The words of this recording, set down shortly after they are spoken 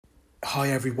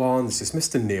Hi everyone, this is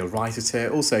Mr Neel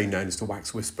Raithatha, also known as the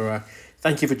Wax Whisperer.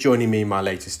 Thank you for joining me in my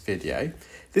latest video.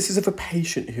 This is of a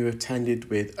patient who attended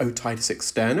with otitis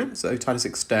externa. So otitis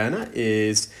externa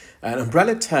is an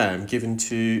umbrella term given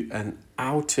to an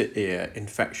outer ear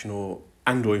infection or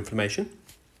inflammation.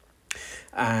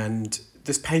 And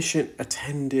this patient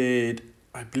attended,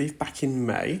 I believe, back in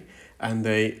May, and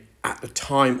they at the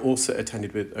time also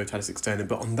attended with otitis externa,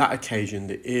 but on that occasion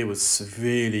the ear was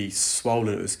severely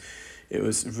swollen. It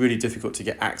was really difficult to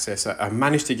get access. I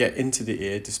managed to get into the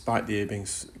ear despite the ear being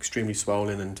extremely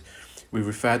swollen, and we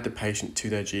referred the patient to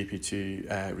their GP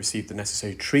to receive the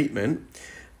necessary treatment.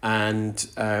 And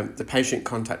the patient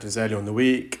contacted us earlier on the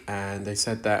week, and they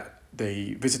said that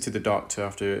they visited the doctor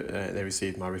after they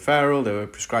received my referral. They were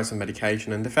prescribed some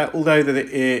medication, and they felt although the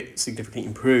ear significantly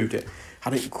improved, it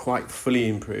hadn't quite fully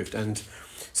improved. And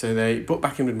so they booked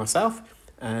back in with myself,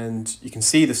 and you can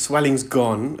see the swelling's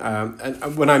gone.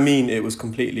 And when I mean it was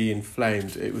completely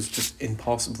inflamed, it was just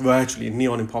impossible, virtually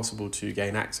near impossible to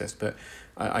gain access. But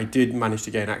I did manage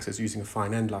to gain access using a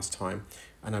fine end last time,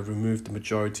 and I removed the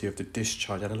majority of the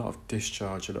discharge. I had a lot of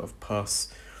discharge, a lot of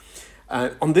pus.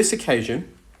 On this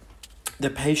occasion, the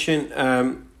patient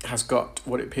has got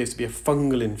what appears to be a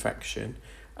fungal infection,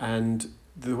 and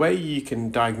the way you can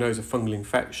diagnose a fungal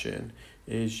infection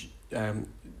is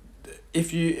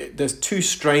there's two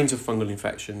strains of fungal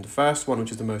infection. The first one,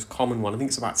 which is the most common one, I think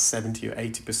it's about 70 or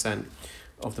 80%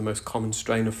 of the most common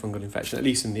strain of fungal infection, at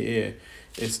least in the ear,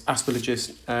 is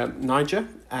Aspergillus Niger.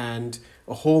 And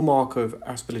a hallmark of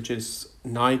Aspergillus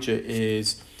Niger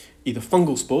is either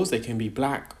fungal spores. They can be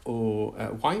black or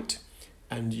white.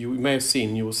 And you may have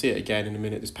seen, you will see it again in a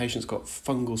minute, this patient's got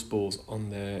fungal spores on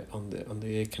the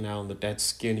ear canal, on the dead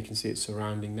skin. You can see it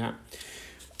surrounding that.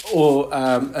 Or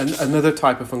another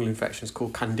type of fungal infection is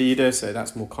called candida. So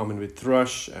that's more common with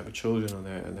thrush, with children on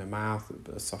their mouth,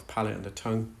 a soft palate and the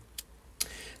tongue.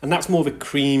 And that's more of a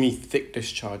creamy, thick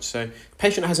discharge. So the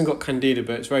patient hasn't got candida,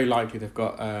 but it's very likely they've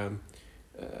got,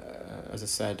 as I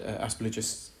said,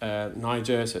 Aspergillus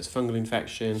Niger, so it's fungal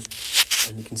infection.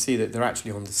 And you can see that they're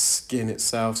actually on the skin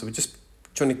itself. So we're just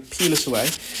trying to peel this away.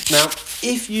 Now,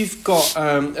 if you've got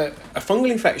a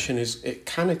fungal infection, it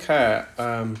can occur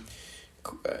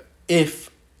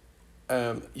if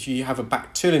you have a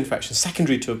bacterial infection,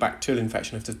 secondary to a bacterial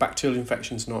infection, if the bacterial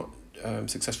infection is not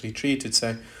successfully treated.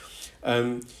 So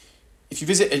if you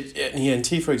visit an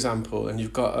ENT, for example, and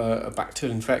you've got a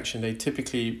bacterial infection, they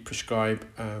typically prescribe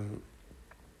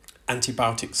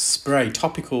antibiotic spray,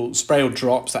 topical spray or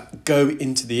drops that go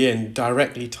into the ear and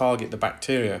directly target the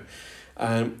bacteria.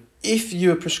 If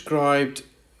you are prescribed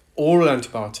oral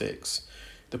antibiotics,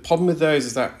 the problem with those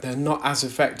is that they're not as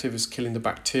effective as killing the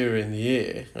bacteria in the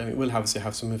ear, and it will obviously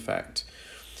have some effect.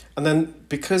 And then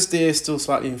because the ear is still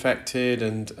slightly infected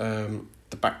and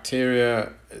the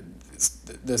bacteria,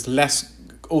 there's less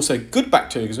also good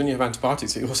bacteria, because when you have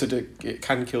antibiotics, it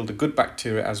can kill the good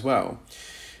bacteria as well.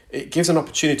 It gives an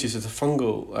opportunity to the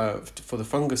fungal, for the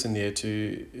fungus in the ear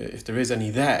to, if there is any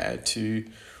there, to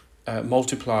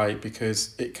multiply,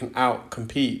 because it can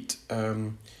outcompete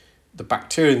the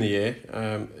bacteria in the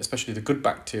ear, especially the good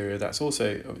bacteria. That's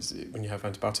also, obviously, when you have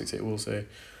antibiotics, it will also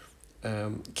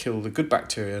kill the good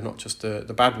bacteria, not just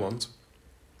the bad ones.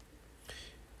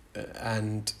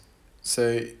 And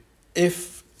so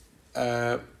if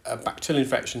a bacterial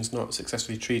infection is not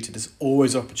successfully treated, there's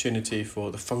always opportunity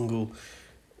for the fungal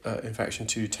infection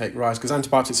to take rise, because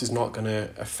antibiotics is not going to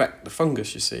affect the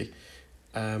fungus, you see.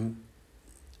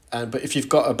 But if you've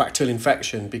got a bacterial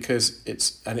infection, because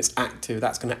it's active,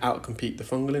 that's going to outcompete the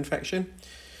fungal infection.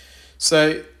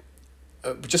 So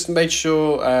we just made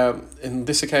sure in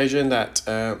this occasion that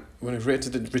when we've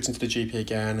written to the GP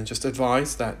again, and just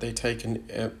advised that they take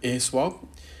an ear swab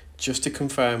just to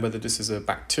confirm whether this is a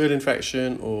bacterial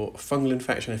infection or a fungal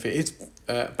infection. If it is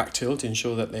bacterial, to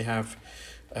ensure that they have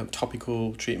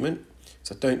topical treatment.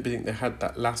 So I don't think they had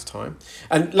that last time.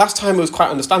 And last time it was quite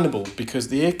understandable, because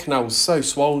the ear canal was so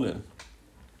swollen.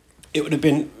 It would have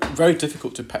been very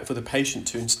difficult for the patient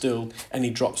to instill any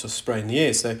drops of spray in the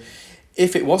ear. So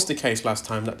if it was the case last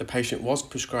time that the patient was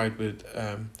prescribed with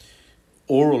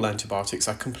oral antibiotics,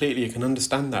 I can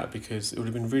understand that, because it would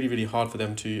have been really, really hard for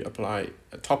them to apply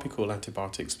topical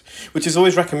antibiotics, which is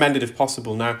always recommended if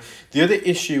possible. Now, the other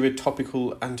issue with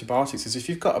topical antibiotics is if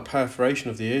you've got a perforation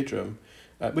of the eardrum,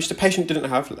 which the patient didn't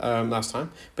have last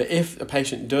time, but if a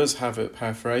patient does have a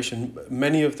perforation,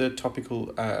 many of the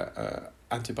topical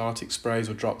antibiotic sprays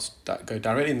or drops that go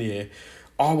directly in the ear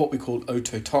are what we call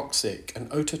ototoxic. And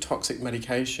ototoxic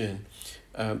medication,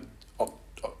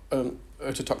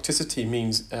 ototoxicity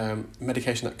means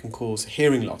medication that can cause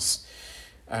hearing loss.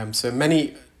 So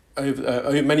many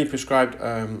many prescribed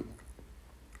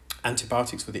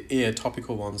antibiotics for the ear,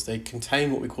 topical ones, they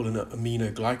contain what we call an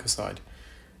aminoglycoside.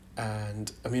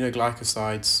 And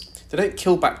aminoglycosides, they don't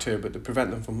kill bacteria, but they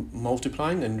prevent them from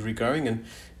multiplying and regrowing. And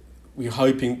we're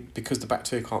hoping, because the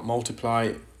bacteria can't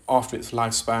multiply, after its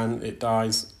lifespan, it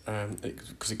dies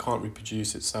because it can't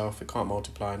reproduce itself, it can't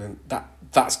multiply, and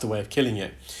that's the way of killing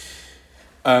it.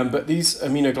 But these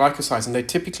aminoglycosides, and they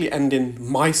typically end in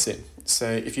mycin. So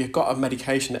if you've got a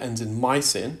medication that ends in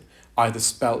mycin, either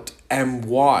spelt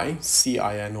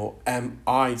M-Y-C-I-N or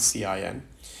M-I-C-I-N,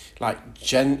 like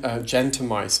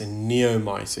gentamicin,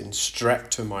 neomycin,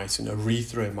 streptomycin,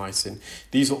 erythromycin,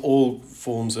 these are all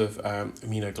forms of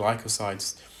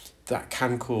aminoglycosides that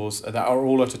can cause, that are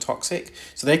all ototoxic.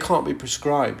 So they can't be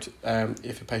prescribed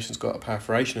if a patient's got a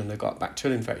perforation and they've got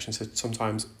bacterial infection. So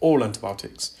sometimes all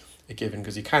antibiotics are given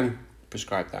because you can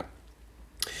prescribe that.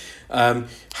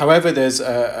 However, there's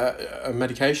a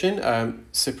medication,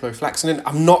 ciprofloxacin.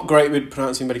 I'm not great with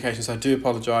pronouncing medications, so I do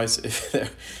apologise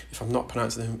if I'm not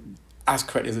pronouncing them as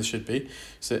correctly as they should be.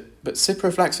 But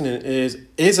ciprofloxacin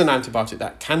is an antibiotic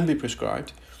that can be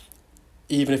prescribed,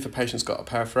 even if a patient's got a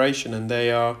perforation, and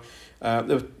they're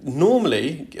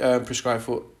normally prescribed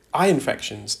for eye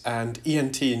infections, and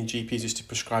ENT and GPs used to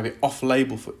prescribe it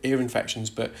off-label for ear infections,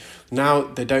 but now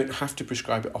they don't have to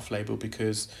prescribe it off-label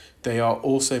because they are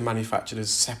also manufactured as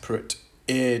separate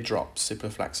ear drops,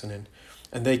 ciprofloxacin,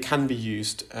 and they can be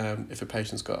used if a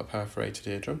patient's got a perforated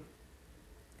eardrum.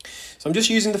 So I'm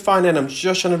just using the fine end. I'm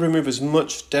just trying to remove as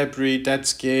much debris, dead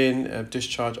skin,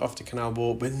 discharge off the canal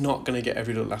wall. We're not going to get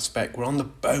every little aspect. We're on the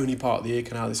bony part of the ear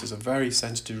canal. This is a very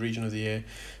sensitive region of the ear.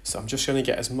 So I'm just going to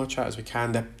get as much out as we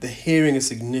can. The hearing is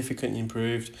significantly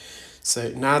improved. So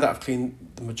now that I've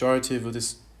cleaned the majority of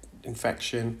this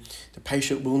infection, the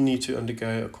patient will need to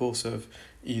undergo a course of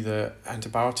either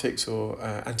antibiotics or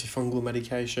antifungal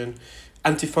medication.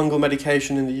 Antifungal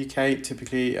medication in the UK,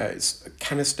 typically it's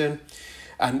canesten.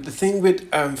 And the thing with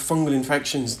fungal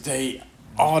infections, they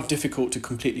are difficult to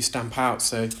completely stamp out.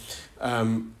 So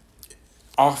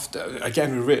after,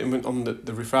 again, we've written on the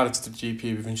referral to the GP,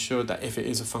 we've ensured that if it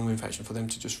is a fungal infection, for them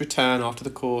to just return after the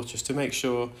course, just to make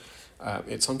sure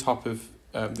it's on top of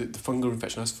the fungal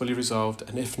infection has fully resolved.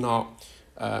 And if not,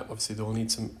 obviously they'll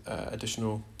need some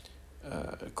additional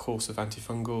course of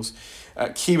antifungals.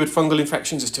 Key with fungal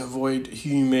infections is to avoid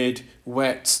humid,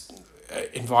 wet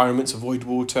environments, avoid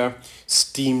water,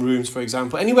 steam rooms, for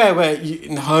example. Anywhere where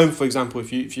in the home, for example, if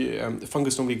the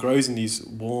fungus normally grows in these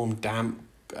warm, damp,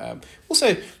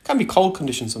 also can be cold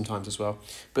conditions sometimes as well.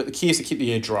 But the key is to keep the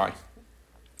ear dry.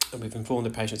 And we've informed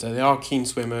the patients that they are keen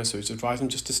swimmers, so it's advise them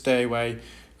just to stay away.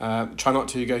 Try not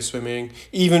to go swimming,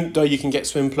 even though you can get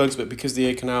swim plugs, but because the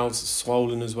ear canal's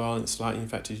swollen as well and it's slightly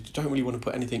infected, you don't really want to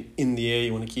put anything in the ear.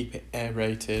 You want to keep it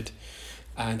aerated.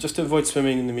 And just to avoid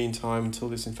swimming in the meantime until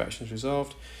this infection is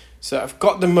resolved. So I've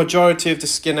got the majority of the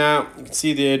skin out. You can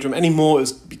see the eardrum. Any more,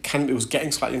 it was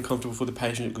getting slightly uncomfortable for the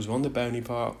patient because we're on the bony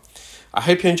part. I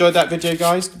hope you enjoyed that video,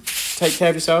 guys. Take care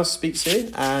of yourselves. Speak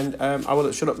soon. And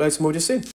should upload some more just soon.